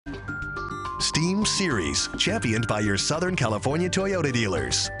STEAM Series, championed by your Southern California Toyota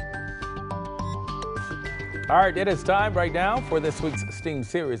dealers. All right, it is time right now for this week's STEAM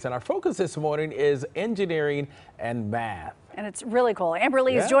Series, and our focus this morning is engineering and math. And it's really cool. Amber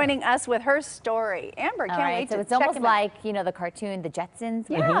Lee is joining us with her story. Amber, can't wait to check it's almost him like, out. you know, the cartoon, the Jetsons,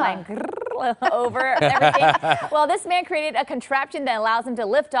 flying over everything. Well, this man created a contraption that allows him to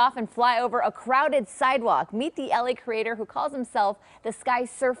lift off and fly over a crowded sidewalk. Meet the LA creator who calls himself the Sky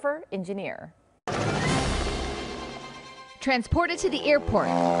Surfer Engineer. Transported to the airport,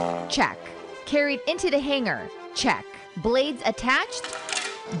 check. Carried into the hangar, check. Blades attached,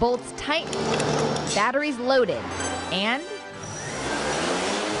 bolts tightened, batteries loaded, and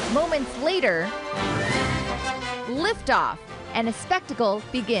moments later, liftoff, and a spectacle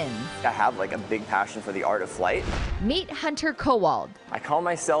begins. I have like a big passion for the art of flight. Meet Hunter Kowald. I call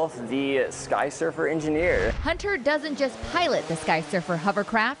myself the Sky Surfer Engineer. Hunter doesn't just pilot the Sky Surfer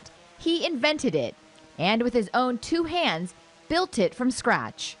hovercraft, he invented it, and with his own two hands, built it from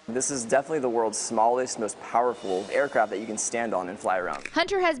scratch. This is definitely the world's smallest, most powerful aircraft that you can stand on and fly around.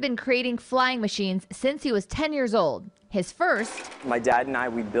 Hunter has been creating flying machines since he was 10 years old. His first, my dad and I,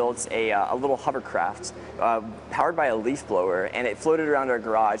 we built a little hovercraft powered by a leaf blower, and it floated around our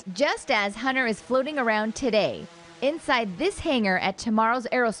garage. Just as Hunter is floating around today, inside this hangar at tomorrow's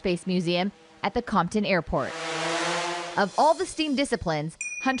Aerospace Museum at the Compton Airport. Of all the STEAM disciplines,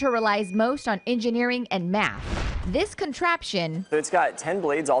 Hunter relies most on engineering and math. This contraption, so it's got 10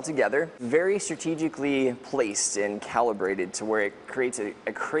 blades all together, very strategically placed and calibrated to where it creates a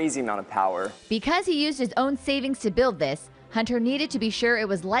crazy amount of power. Because he used his own savings to build this, Hunter needed to be sure it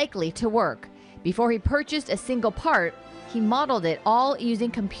was likely to work. Before he purchased a single part, he modeled it all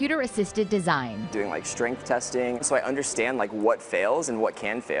using computer-assisted design. Doing like strength testing, so I understand like what fails and what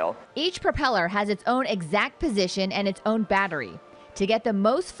can fail. Each propeller has its own exact position and its own battery. To get the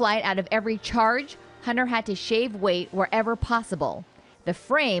most flight out of every charge, Hunter had to shave weight wherever possible. The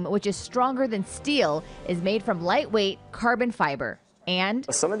frame, which is stronger than steel, is made from lightweight carbon fiber. And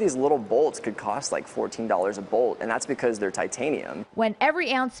some of these little bolts could cost like $14 a bolt, and that's because they're titanium. When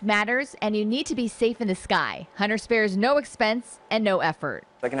every ounce matters and you need to be safe in the sky, Hunter spares no expense and no effort.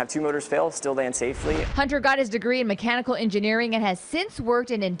 I can have two motors fail, still land safely. Hunter got his degree in mechanical engineering and has since worked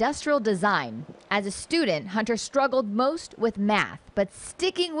in industrial design. As a student, Hunter struggled most with math, but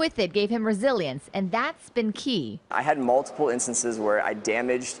sticking with it gave him resilience, and that's been key. I had multiple instances where I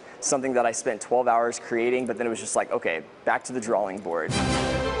damaged something that I spent 12 hours creating, but then it was just like, okay, back to the drawing board.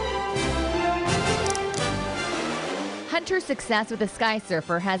 Hunter's success with the Sky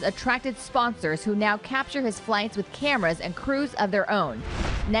Surfer has attracted sponsors who now capture his flights with cameras and crews of their own.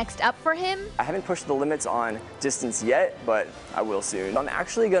 Next up for him, I haven't pushed the limits on distance yet, but I will soon. I'm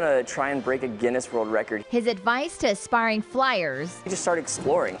actually gonna try and break a Guinness World Record. his advice to aspiring flyers. You just start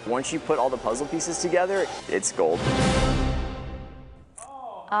exploring. Once you put all the puzzle pieces together, it's gold.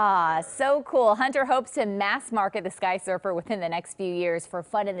 Ah, so cool. Hunter hopes to mass market the Sky Surfer within the next few years for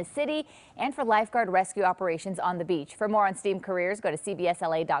fun in the city and for lifeguard rescue operations on the beach. For more on STEAM careers, go to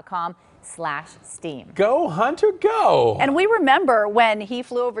cbsla.com/STEAM. Go, Hunter, go! And we remember when he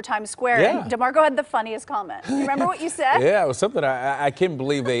flew over Times Square Yeah. and DeMarco had the funniest comment. You remember what you said? Yeah, it was something I can't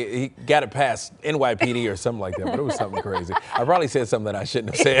believe he got it past NYPD or something like that, but it was something crazy. I probably said something that I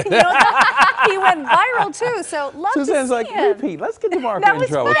shouldn't have said. He went viral too, so love Suzanne's to see like, him. repeat, let's get DeMarco That in was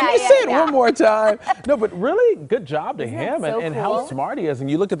trouble. fun. Can you Yeah, say it yeah. one more time? No, but really good job to Isn't him that so and how cool? smart he is.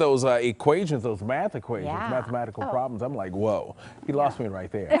 And you look at those equations, those math equations, Yeah. mathematical problems. I'm like, whoa, he lost me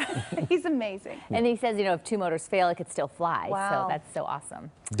right there. He's amazing. And he says, you know, if two motors fail, it could still fly. Wow. So that's so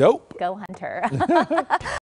awesome. Dope. Go Hunter.